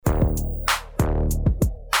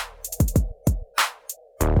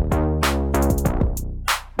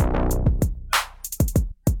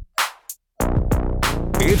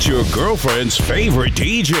It's your girlfriend's favorite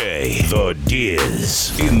DJ, The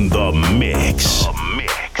Diz, in the mix.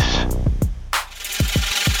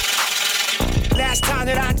 Last time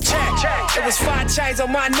that I checked, it was 5 chains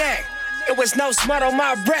on my neck. It was no smut on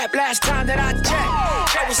my rep. Last time that I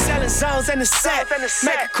checked, I was selling zones in the set.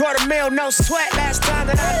 Make $250,000, no sweat. Last time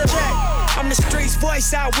that I checked, I'm the streets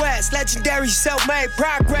voice out west. Legendary self-made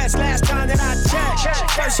progress. Last time that I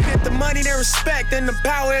checked, first you get the money, then respect, then the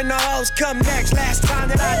power and the hoes come next. Last time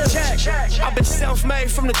that I checked, I've been self-made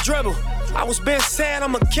from the dribble. I was been saying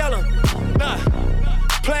I'm a killer. Nah.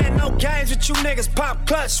 Playing no games with you niggas. Pop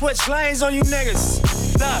clutch, switch lanes on you niggas.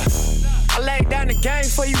 I laid down the game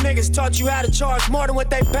for you niggas. Taught you how to charge more than what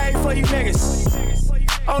they paid for you niggas.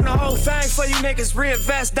 On the whole thing for you niggas.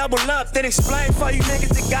 Reinvest, double up, then explain for you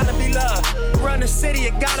niggas. It gotta be love. Run the city,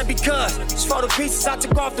 it gotta be cuz. It's for the pieces I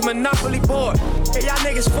took off the Monopoly board. Hey, y'all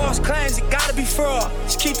niggas false claims, it gotta be fraud.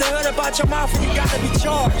 Just keep the hood about your mouth and you gotta be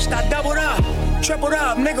charged. I doubled up, tripled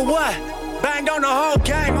up, nigga what? Banged on the whole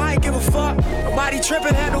game, I ain't give a fuck. Nobody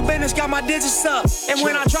trippin', handle business, got my digits up. And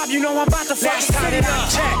when I drop, you know I'm about to fuck the city up.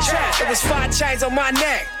 Check. It was 5 chains on my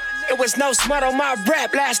neck. It was no smut on my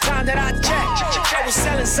rep. Last time that I checked, I was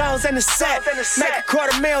selling zones in the set. Make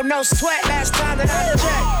 $250,000, no sweat. Last time that I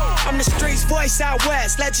checked, I'm the streets voice out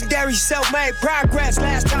west. Legendary self-made progress.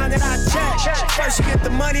 Last time that I checked, first you get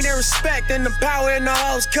the money, then respect, then the power and the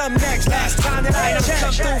hoes come next. Last time that I checked,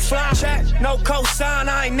 come through fly. Check. No cosign,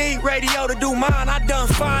 I ain't need radio to do mine. I done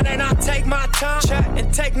fine and I take my time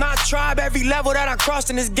and take my tribe. Every level that I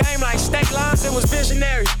crossed in this game like state lines, it was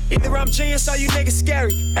visionary. Either I'm genius or you niggas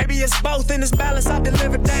scary. Maybe it's both in this balance I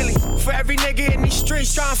deliver daily. For every nigga in these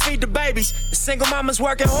streets trying to feed the babies. The single mama's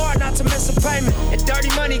working hard not to miss a payment. And dirty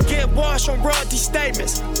money get washed on royalty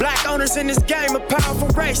statements. Black owners in this game are powerful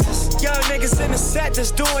racists. Young niggas in the set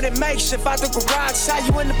just doing it makeshift. Out the garage, it's how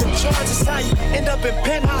you end up in charge. It's how you end up in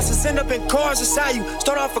penthouses, end up in cars. It's how you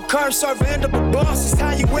start off a curb server, end up a boss. It's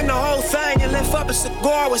how you win the whole thing and lift up a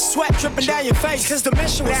cigar with sweat dripping down your face. Cause the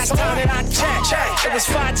mission was last time that I checked, it was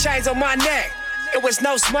 5 chains on my neck. It was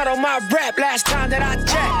no smut on my rep. Last time that I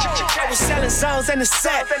checked, I was selling zones in the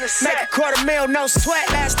set. Make $250,000, no sweat.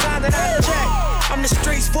 Last time that I checked, I'm the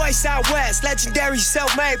streets voice out west. Legendary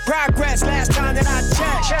self-made progress. Last time that I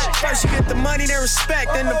checked, first you get the money, then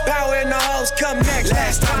respect, then the power and the hoes come next.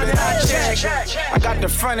 Last time that I checked, I got the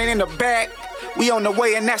front and in the back. We on the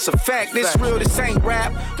way and that's a fact. This real, this ain't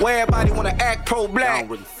rap. Where everybody wanna act pro-black.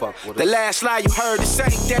 Really the last lie you heard, this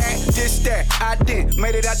ain't that. This that, I didn't.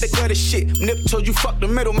 Made it out the gutter shit. Nip told you fuck the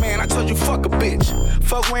middleman. I told you fuck a bitch.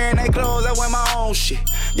 Fuck wearing they clothes, I wear my own shit.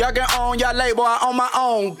 Y'all can own y'all label, I own my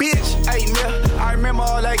own bitch. Hey, man, I remember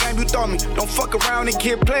all that game you throw me. Don't fuck around and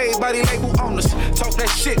get played by the label owners. Talk that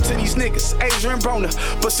shit to these niggas, Adrian Broner.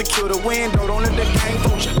 But secure the window, don't let the game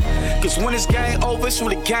fool you. Cause when it's game over, it's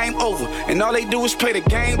when the game over. And all they do is play the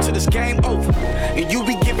game till this game over. And you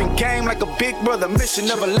be giving game like a big brother mission.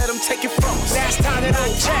 Never let them take it from us. Last time that I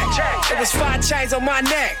checked, it was 5 chains on my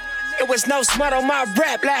neck. It was no smut on my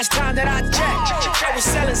rep. Last time that I checked, I was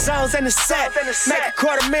selling zones in the set. Make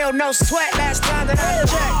 $250,000, no sweat. Last time that I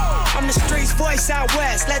checked, I'm the streets voice out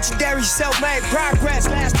west. Legendary self-made progress.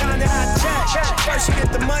 Last time that I checked, first you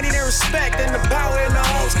get the money, then respect, then the power and the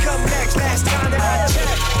hoes come next. Last time that I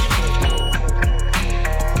checked.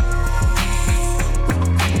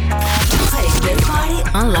 This party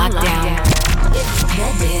on lockdown. It's The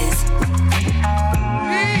Diz.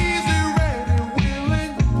 Easy, ready,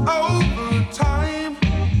 willing, overtime.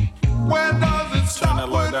 Where does it stop?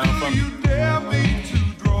 Where do you dare me to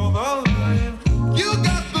draw the line? You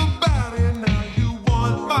got the body, now you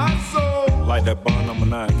want my soul. Like that bar number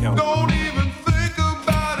 9 count. Don't even think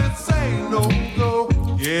about it, say no go.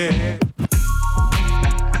 Yeah.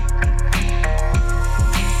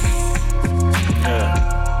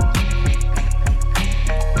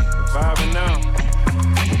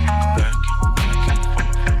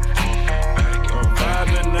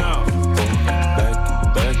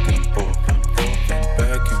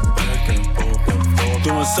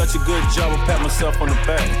 Such a good job, I pat myself on the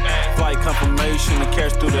back. Flight confirmation and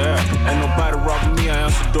cash through the app. Ain't nobody robbing me, I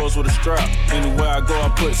answer doors with a strap. Anywhere I go, I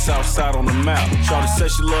put Southside on the map. Shawty said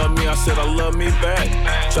she love me, I said I love me back.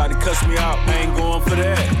 Tried to cuss me out, I ain't going for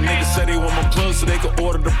that. Niggas say they want my plug so they can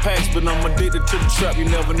order the packs. But I'm addicted to the trap, you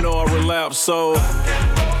never know I relapse, so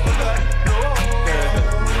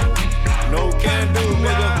no can do,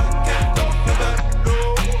 nigga.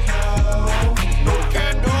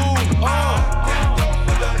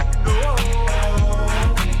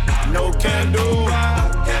 Can do.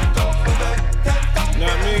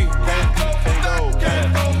 Not me.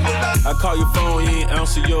 I call your phone, you ain't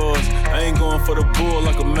answer yours. I I ain't going for the bull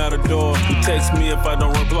like a matador. You text me if I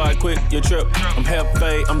don't reply quick, your trip. I'm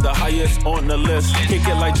Hefe, I'm the highest on the list. Kick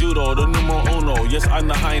it like judo, the numero uno. Yes, I'm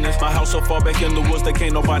the highness. My house so far back in the woods that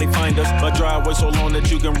can't nobody find us. My driveway so long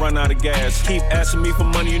that you can run out of gas. Keep asking me for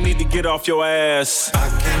money, you need to get off your ass. I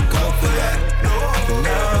can't go for that. No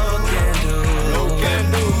can do. No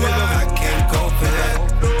can do, nigga. I can't go for that.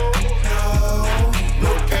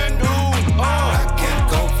 No can do. I can't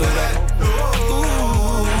go for that.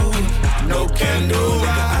 Ooh, no can do, nigga.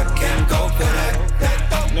 I can't go for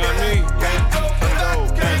that. Know what I mean?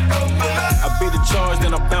 I beat the charge,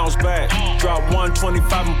 then I bounce back. Drop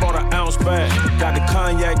 125 and bought an ounce back. Got the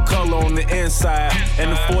cognac color on the inside,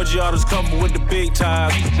 and the 4G autos covered with the big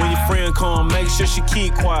tires. When your friend come, make sure she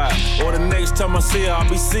keep quiet, or the next time I see her, I'll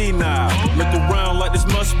be senile. Look around like this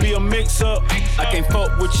must be a mix-up. I can't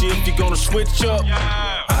fuck with you if you gonna switch up.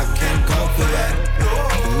 I can't go for that.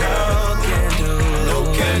 No can do. No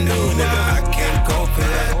can do, nigga. I can't go for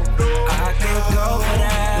that. I can't go for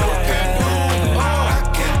that. No can do. I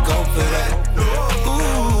can't go for that.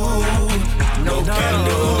 Ooh, no can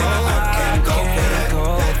do, nigga. I can't go for that.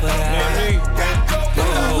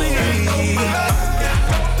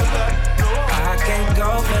 I can't go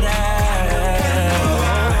for that.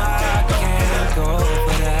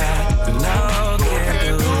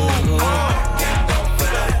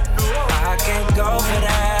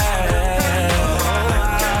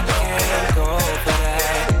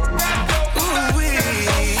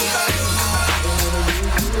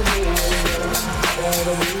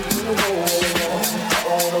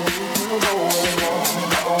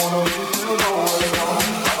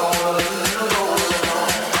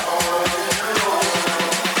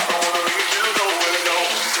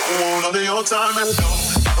 Time and no,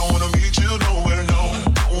 I don't wanna meet you nowhere, no.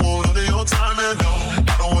 Don't want none of your time and no, I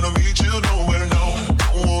don't wanna meet you nowhere, no.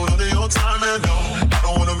 Don't want none of your time and no, I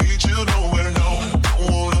don't wanna meet you nowhere, no.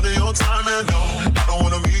 Don't want none of your time and no, I don't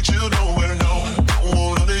wanna meet you nowhere, no. Don't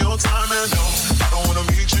want none of your time and no, I don't wanna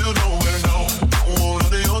meet you nowhere, no. Don't want none of your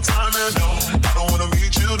time and no, I don't wanna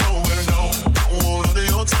meet you nowhere, no. Don't want none of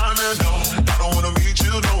your time and no, I don't wanna meet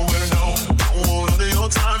you nowhere, no. Don't want none of your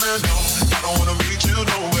time and no, I don't wanna meet you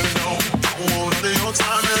nowhere, no. All of your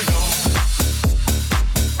time and no,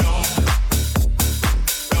 no, no,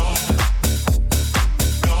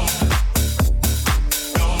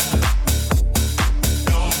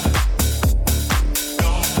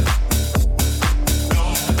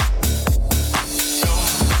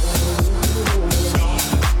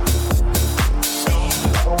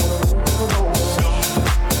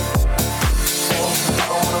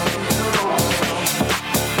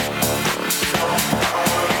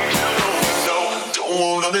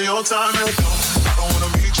 your time and no, I don't wanna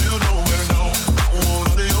meet you nowhere, no. All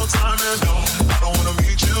of your time and no, I don't wanna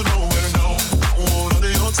meet you nowhere, no. All of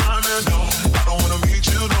your time and no, I don't wanna meet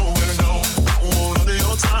you nowhere, no. All of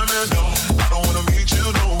your time and no, I don't wanna meet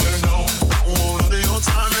you nowhere, no. All of your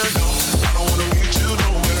time and no, I don't wanna meet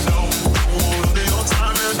you nowhere, no. All of your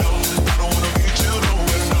time and no, I don't wanna meet you nowhere,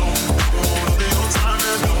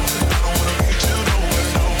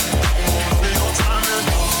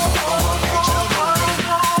 no.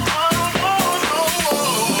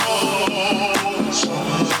 All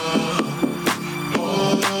of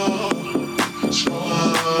your time and no,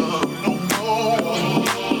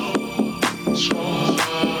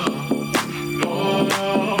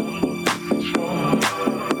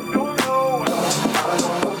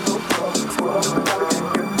 I don't wanna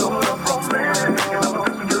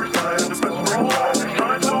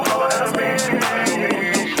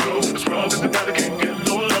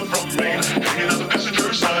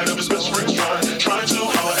meet you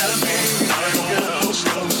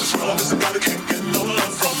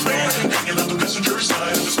nowhere, no.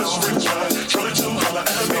 All of your time and no, I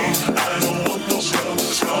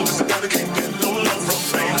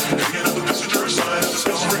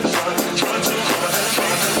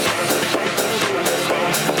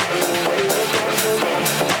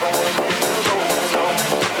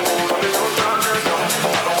don't wanna meet you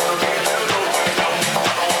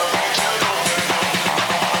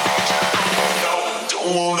nowhere.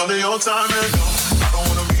 Time and no, I don't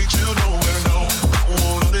wanna meet you nowhere, no.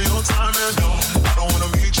 All of your time and no, I don't wanna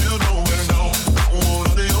meet you nowhere, no. All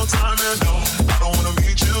of your time and no, I don't wanna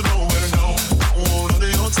meet you nowhere, no. All of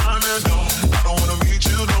your time and no, I don't wanna meet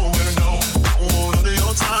you nowhere, no. All of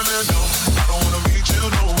your time and no, I don't wanna meet you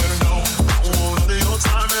nowhere, no. All of your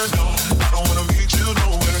time and no, I don't wanna meet you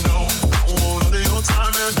nowhere, no. All of your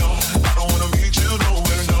time and no, I don't wanna meet you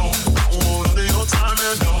nowhere, no. All of your time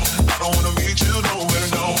and no, I don't wanna meet you nowhere,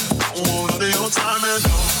 no. All of your time.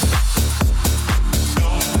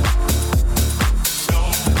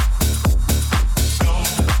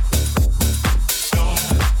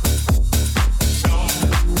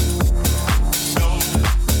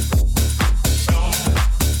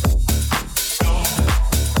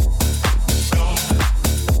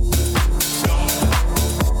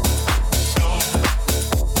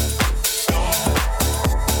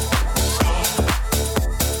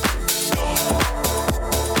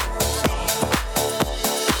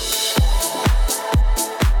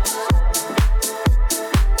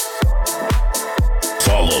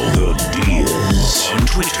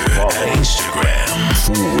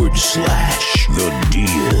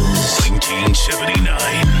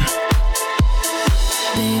 79.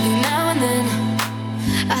 Baby, now and then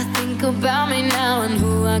I think about me now and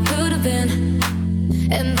who I could have been.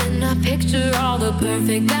 And then I picture all the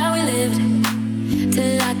perfect that we lived,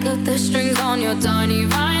 till I cut the strings on your tiny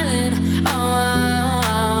violin.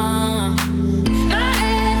 My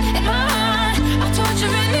head and my heart are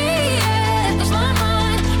torturing me, yeah. 'Cause my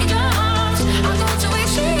mind in your arms, I'm going to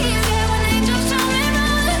extremes, yeah. When angels tell me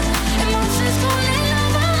run, emotions falling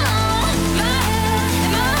over. My head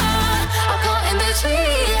and my heart are caught in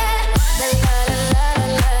between, yeah. La la la la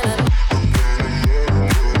la la.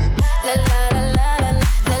 La la la la la.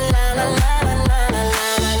 La la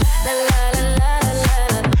la la la la. La la la la la la.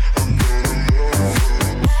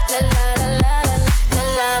 La la la la la. La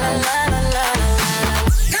la la la la.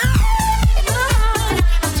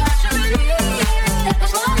 I'm torturing me, yeah.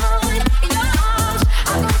 'Cause my mind in your arms,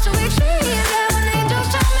 I'm going to extremes, yeah. When angels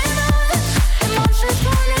tell me run, emotions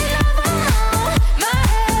falling over. My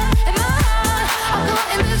head and my heart are caught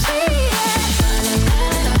in between, yeah.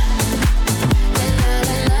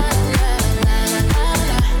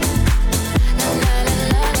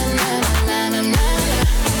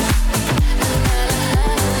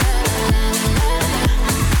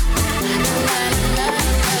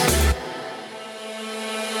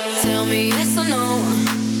 Tell me yes or no.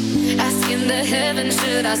 Asking the heavens,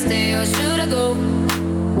 should I stay or should I go?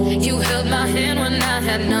 You held my hand when I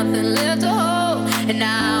had nothing left to hold, and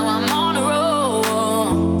now I'm on a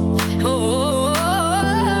roll.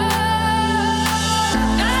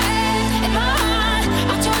 My head and my heart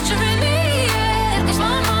are torturing me, yeah. 'Cause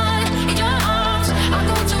my mind in your arms, I'm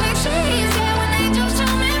going to extremes, yeah. When angels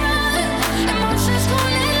tell me run, emotions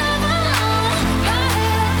falling over. My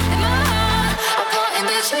head and my heart are caught in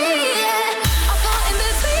between, yeah. I'm caught in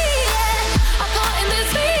between, yeah. I'm caught in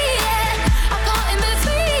between, yeah. I'm caught in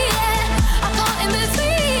between, yeah. I'm caught in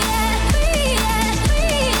between,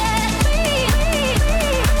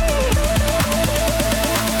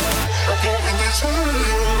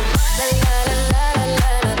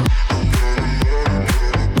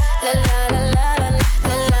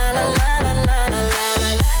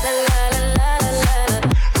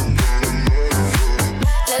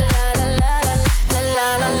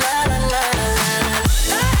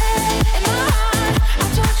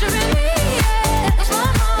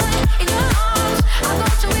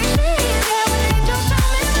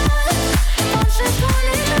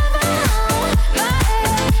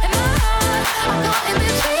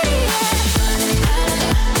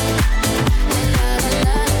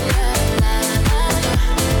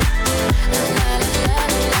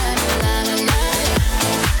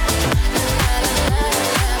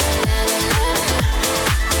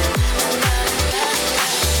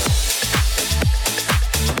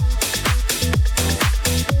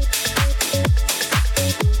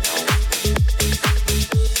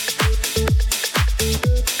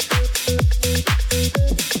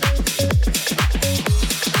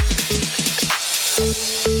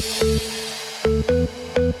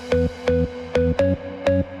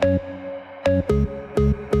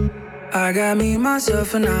 I got me,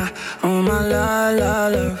 myself, and I on my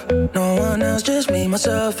love. No one else, just me,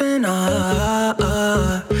 myself, and I.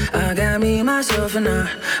 I got me, myself, and I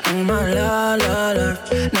on my love.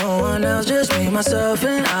 No one else, just me, myself,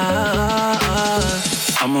 and I.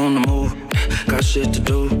 I'm on the move, got shit to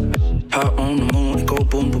do. Hot on the moon, it go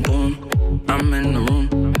boom, boom, boom. I'm in the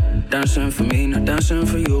room, dancing for me, not dancing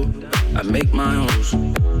for you. I make my own rules.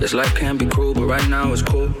 This life can be cruel, but right now it's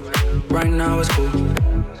cool. Right now it's cool.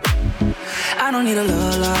 I don't need a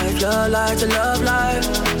love life to love life.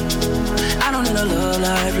 I don't need a love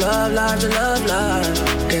life to love life.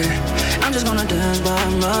 Yeah, I'm just gonna dance by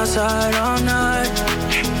my side all night.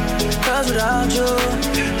 'Cause without you,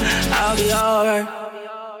 I'll be alright.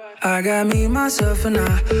 I got me, myself, and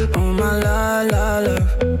I on my love.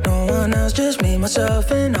 No one else, just me,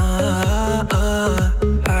 myself, and I.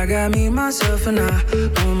 I got me, myself, and I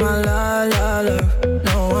on my love.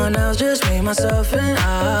 No one else, just me, myself, and I.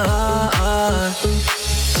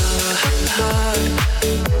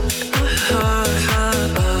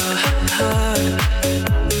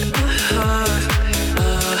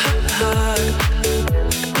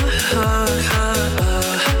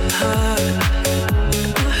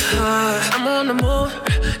 I'm on the move,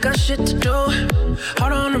 got shit to do.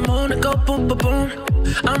 Heart on the moon, it go boom, boom, boom.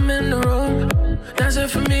 I'm in the room, dancing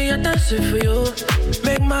for me, I dance it for you.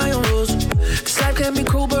 Make my own rules. This life can be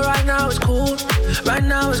cruel, but right now it's cool. Right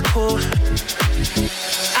now it's cool.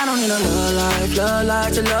 I don't need a love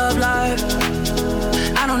life to love life.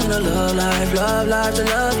 I don't need a love life to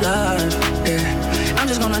love life. Yeah, I'm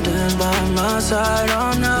just gonna dance by my side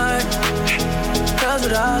all night. 'Cause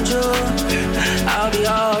without you,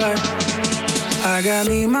 I got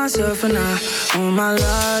me, myself, and I on my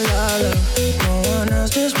la la la. No one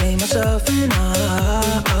else, just me, myself, and I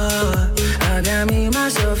got me,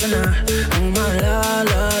 myself, and I on my la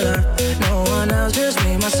la la. No one else, just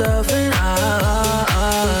me, myself, and I.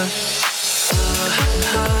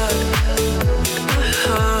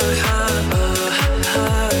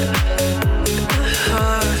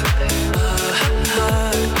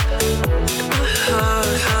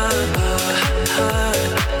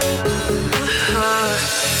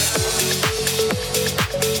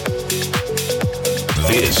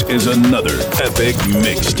 This is another epic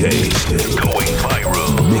mixtape going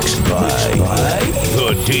viral. Mixed by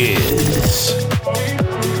The Diz.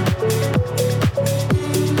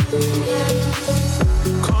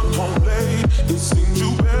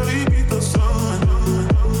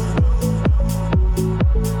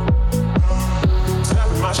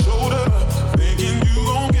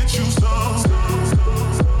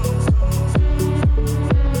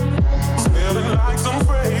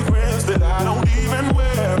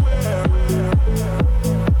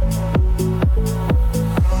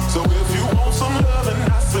 So if you want some love,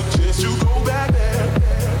 and I suggest you go back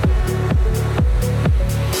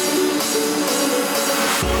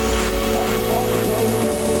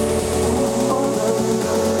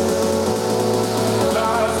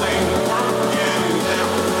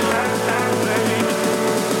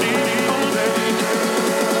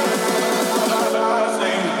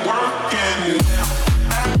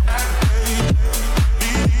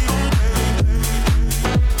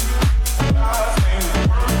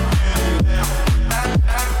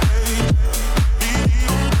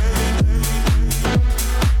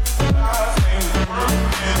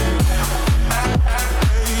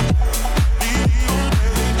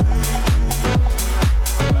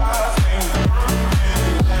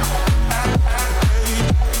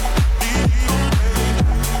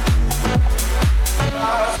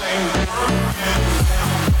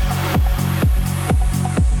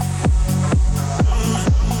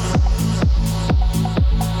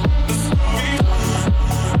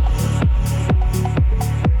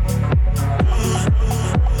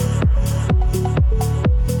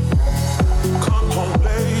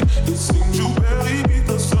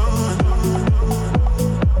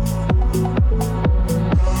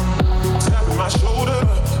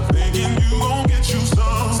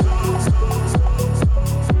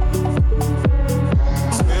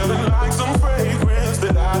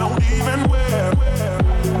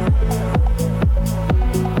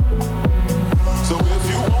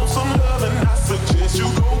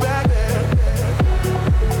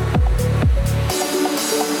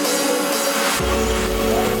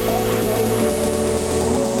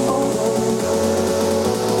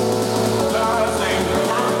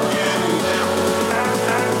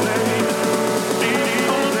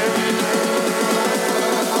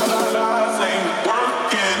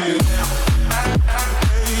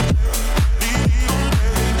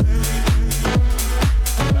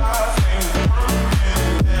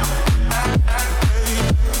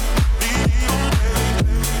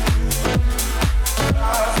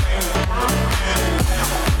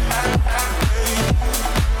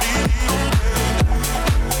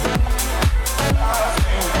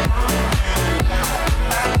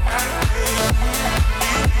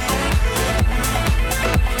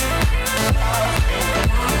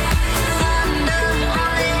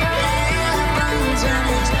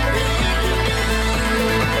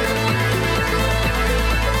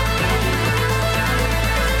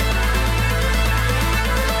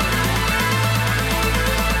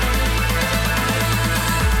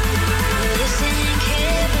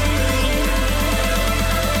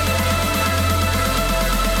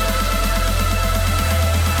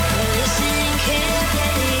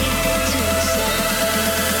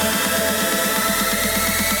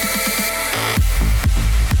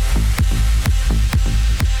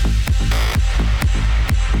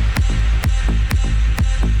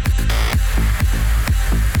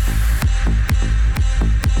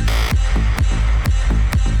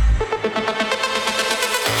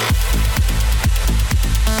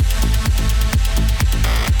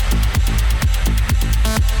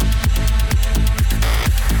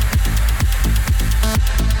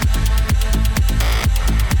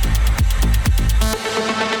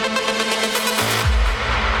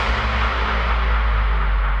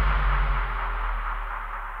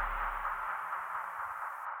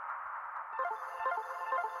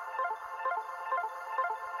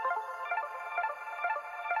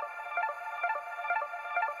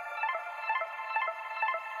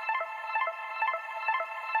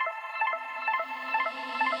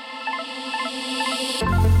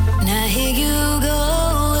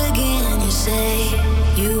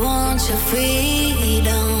to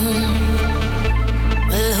freedom.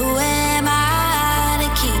 Well, who am I to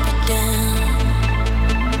keep it down?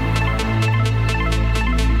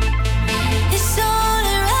 It's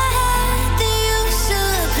only right that you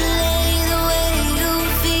should play the way you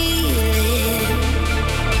feel it.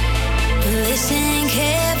 Listen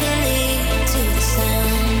carefully to the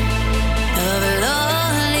sound of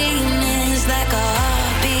loneliness, like a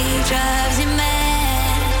heartbeat drives you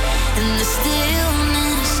mad, and the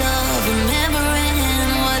stillness of remembering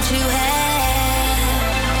what you had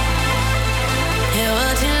and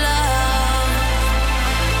what you love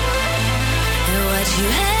and what you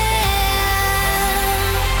had,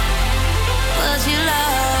 what you love.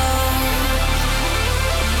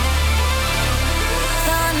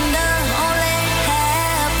 Thunder only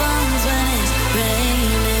happens when it's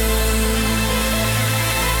raining.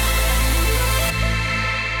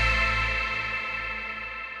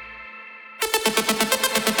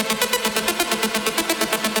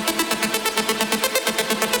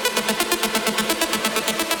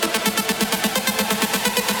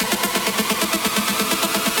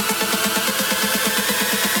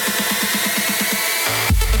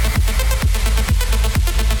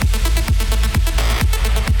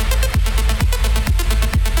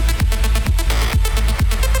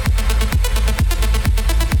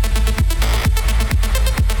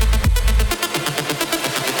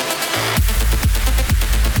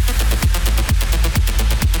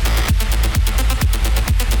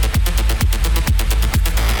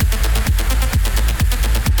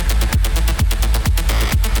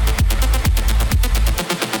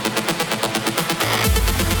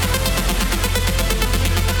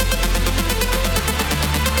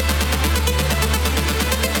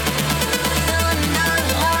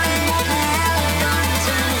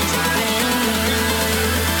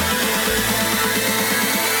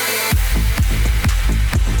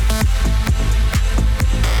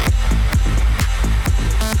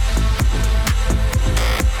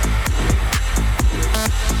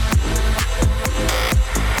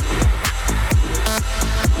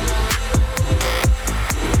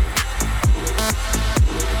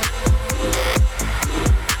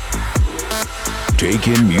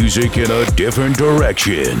 Taking music in a different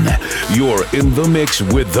direction. You're in the mix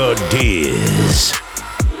with the Diz.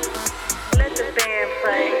 Let the band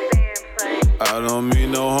play. I don't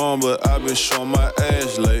mean no harm, but I've been showing my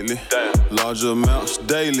ass lately. Large amounts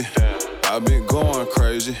daily. I've been going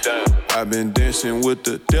crazy. I've been dancing with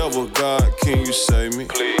the devil. God, can you save me?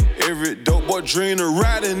 Please. Every dope boy dream of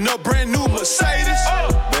riding a brand new Mercedes.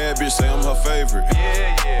 Bad bitch say I'm her favorite.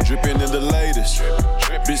 Dripping in the latest.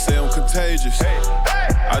 Bitch say I'm contagious.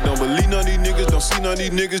 I don't believe none of these niggas, don't see none of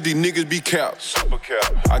these niggas. These niggas be caps.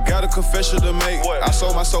 I got a confession to make. I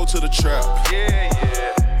sold my soul to the trap.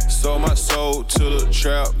 Sold my soul to the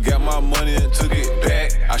trap. Got my money and took it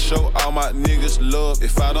back. I show all my niggas love.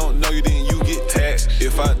 If I don't know you, then you get taxed.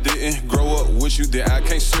 If I didn't grow up with you, then I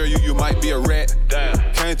can't serve you. You might be a rat.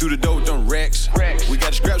 Came through the door with them racks. We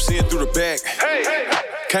got the scraps in through the back.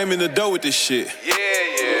 Came in the door with this shit.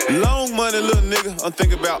 Long money, little nigga. I'm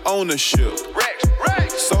thinking about ownership.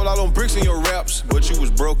 Sold out on bricks in your raps, but you was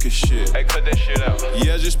broke as shit. Hey, cut that shit out.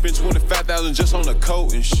 Yeah, I just spent 25,000 just on the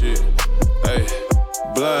coat and shit. Hey,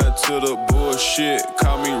 blind to the bullshit,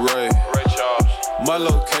 call me Ray Charles. My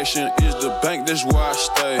location is the bank, that's where I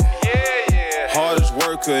stay. Hardest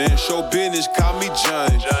worker in show business, call me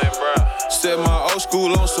James Brown. Set my old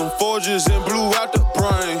school on some forges and blew out the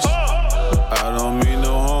brains. I don't mean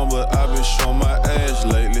no harm, but I've been showing my ass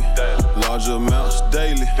lately. Large amounts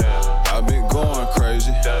daily. I've been going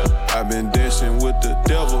crazy. I've been dancing with the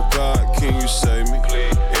devil. God, can you save me?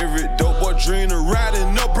 Please. Every dope boy dream of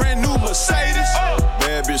riding a brand new Mercedes.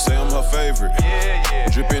 Bad bitch say I'm her favorite.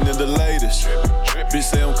 Dripping in the latest. Bitch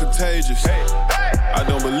say I'm contagious. I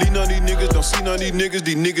don't believe none of these niggas, don't see none of these niggas.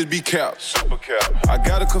 These niggas be caps. I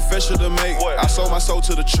got a confession to make. I sold my soul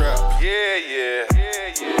to the trap. Yeah,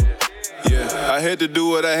 I had to do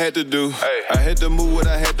what I had to do. I had to move what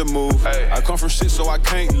I had to move. I come from shit, so I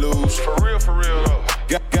can't lose. For real though.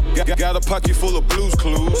 Got a pocket full of Blues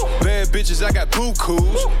Clues. Bad bitches, I got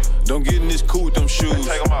bukus. Don't get in this cool with them shoes.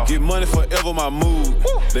 Get money forever, my mood.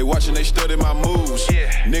 They watching, they study my moves.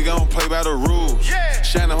 Nigga, I don't play by the rules.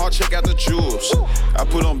 Shining hard, check out the jewels. I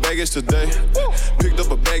put on baggage today. Picked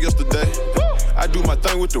up a bag yesterday. I do my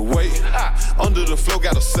thing with the weight. Under the floor,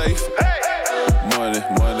 got a safe. Money,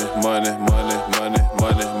 money, money, money, money,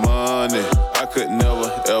 money, money. I could never,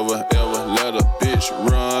 ever, ever let a bitch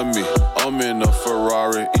run me. I'm in a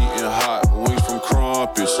Ferrari, eating hot wings from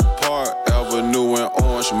Crumpets. Park Avenue and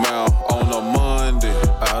Orange Mound on a Monday.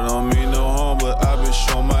 I don't mean no harm, but I've been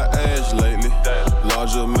showing my ass lately.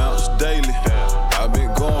 Large amounts daily.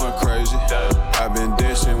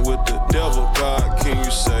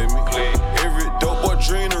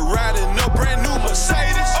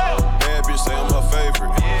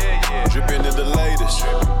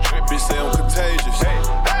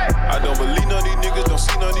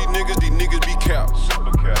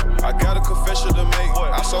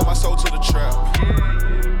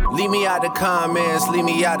 out the comments, leave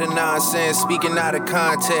me out the nonsense. Speaking out of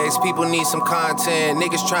context, people need some content.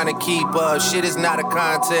 Niggas trying to keep up, shit is not a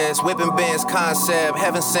contest. Whipping bands concept,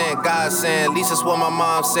 heaven sent, God sent. At least that's what my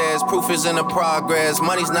mom says. Proof is in the progress,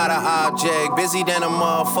 money's not an object. Busy than a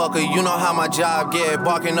motherfucker, you know how my job get.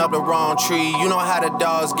 Barking up the wrong tree, you know how the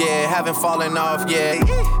dogs get. Haven't fallen off yet.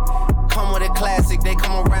 Come with a classic, they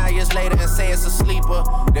come around years later and say it's a sleeper.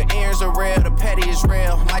 The earrings are real, the petty is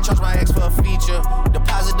real. Might charge my ex for a feature.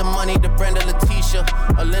 Deposit the money to Brenda Leticia,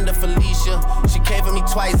 or Linda Felicia. She came for me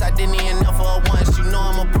twice, I didn't even know for her once. You know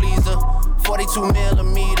I'm a pleaser. 42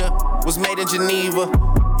 millimeter, was made in Geneva.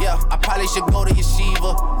 Yeah, I probably should go to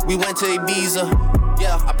Yeshiva. We went to Ibiza.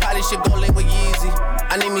 Yeah, I probably should go link with Yeezy.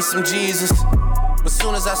 I need me some Jesus. But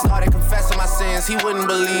soon as I started confessing my sins, he wouldn't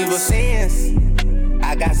believe us. Sins.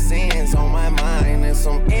 I got sins on my mind and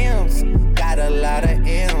some M's. Got a lot of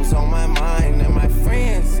M's on my mind and my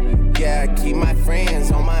friends. Yeah, I keep my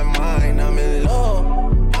friends on my mind. I'm in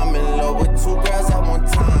love with 2 girls at one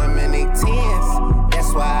time and they 10s.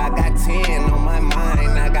 That's why I got 10 on my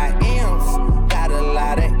mind. I got M's. Got a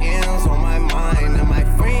lot of M's on my mind and my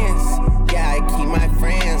friends. Yeah, I keep my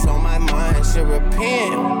friends on my mind. Should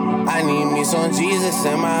repent. I need me some Jesus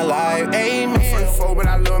in my life. Amen. I'm from the 4, but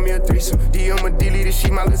I love me a threesome. DM a delete this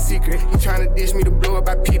shit, my little secret. You tryna dish me to blow up,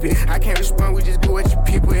 I peep it. I can't respond, we just go at your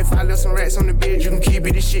people. If I left some rats on the bed, you can keep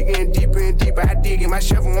it. This shit getting deeper and deeper. I dig it. My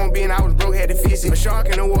shovel won't be, and I was broke, had to fix it. A shark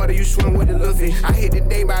in the water, you swim with the little fish. I hit the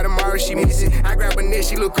day by tomorrow, she miss it. I grab her neck,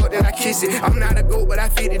 she look up, then I kiss it. I'm not a goat, but I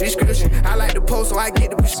fit the description. I like the post, so I get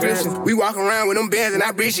the prescription. We walk around with them bands and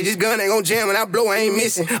I breach it. This gun ain't gon' jam and I blow, I ain't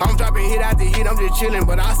missing. I'm dropping hit after hit, I'm just chillin'.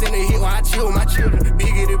 But I send a hit while I chill with my children.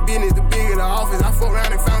 Bigger the business, the bigger the office. I fuck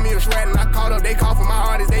around and found me a shred and I called up. They call for my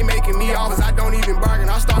artists, they making me offers. I don't even bargain,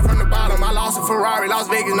 I start from the bottom. I lost a Ferrari, Las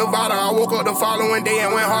Vegas, Nevada. I woke up the following day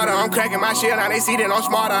and went harder. I'm cracking my shit, now they see that I'm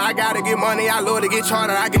smarter. I gotta get money, I love to get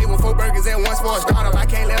charter. I gave her 4 burgers at once for a startup. I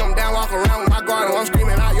can't let them down, walk around with my guard. I'm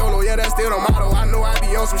screaming out YOLO, yeah, that's still the motto. I know I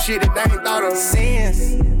be on some shit that they ain't thought of.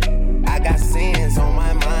 Sins, I got sins on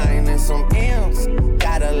my mind and some M's.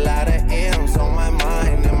 Got a lot of M's on my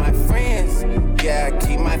mind and my friends. Yeah, I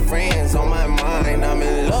keep my friends on my mind. I'm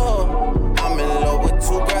in love with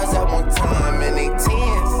 2 girls at one time and they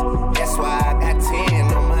 10s. That's why I got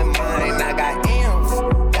 10 on my mind. I got M's,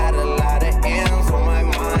 got a lot of M's on my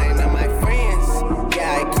mind and my friends.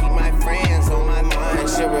 Yeah, I keep my friends on my mind.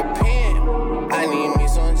 Should repent. I need me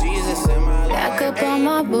some Jesus in my life. Back up on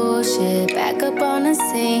my bullshit, back up on the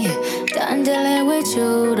scene. Done dealing with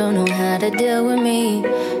you, don't know how to deal with me.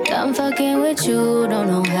 Done fucking with you, don't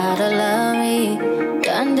know how to love me.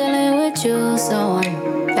 Done dealing with you, so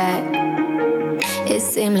I'm back. It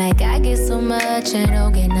seemed like I get so much and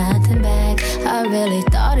don't get nothing back. I really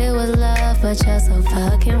thought it was love, but you're so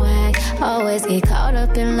fucking whack. Always get caught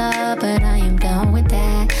up in love, but I am done with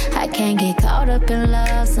that. I can't get caught up in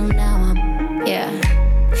love, so now I'm,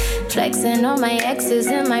 flexing on my exes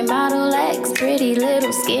and my Model X. Pretty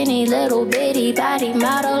little skinny little bitty body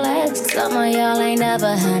Model X. Some of y'all ain't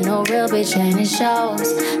never had no real bitch and it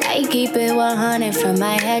shows. I keep it 100 from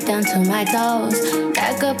my head down to my toes.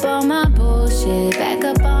 Back up on my bullshit, back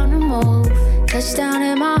up on the move. Touchdown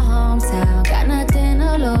in my hometown, got nothing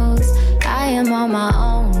to lose. I am on my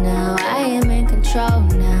own now, I am in control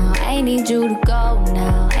now. I need you to go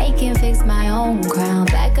now, I can fix my own crown.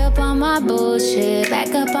 Back up on my bullshit,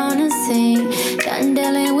 back up on the scene. Done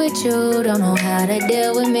dealing with you, don't know how to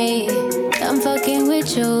deal with me. Done fucking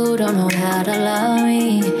with you, don't know how to love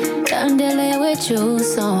me. Done dealing with you,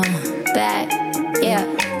 so I'm back,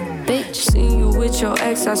 bitch. See you with your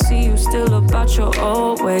ex, I see you still about your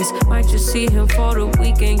old ways. Might just see him for the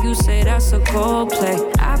weekend, you say that's a cold play.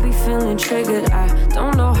 I be feeling triggered, I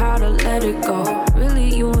don't know how to let it go.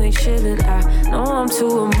 Really, you ain't chillin', I know I'm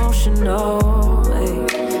too emotional.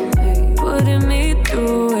 Putting me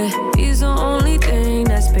through it, he's the only thing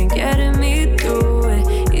that's been getting me through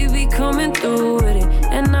it. He be coming through with it,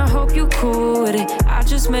 and I hope you cool with it. I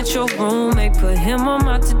just met your roommate, put him on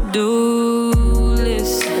my to-do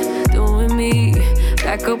list. Doing me,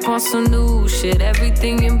 back up on some new shit,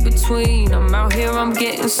 everything in between. I'm out here, I'm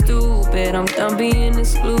getting stupid, I'm done being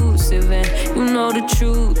exclusive. And you know the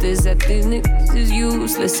truth is that these niggas is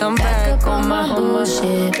useless. I'm back on my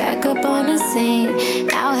bullshit, back up on the scene.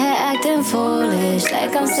 Out here acting foolish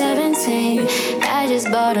like I'm 17. I just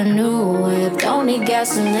bought a new whip, don't need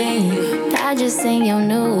gasoline. I just seen your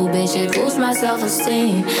new bitch, it boosts my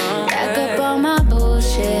self-esteem. Back up on my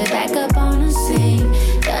bullshit, back up on the scene.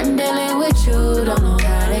 Done dealing with you, don't know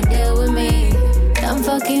how to deal with me. Done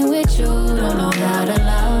fucking with you, don't know how to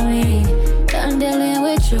love me. Done dealing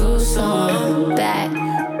with you, so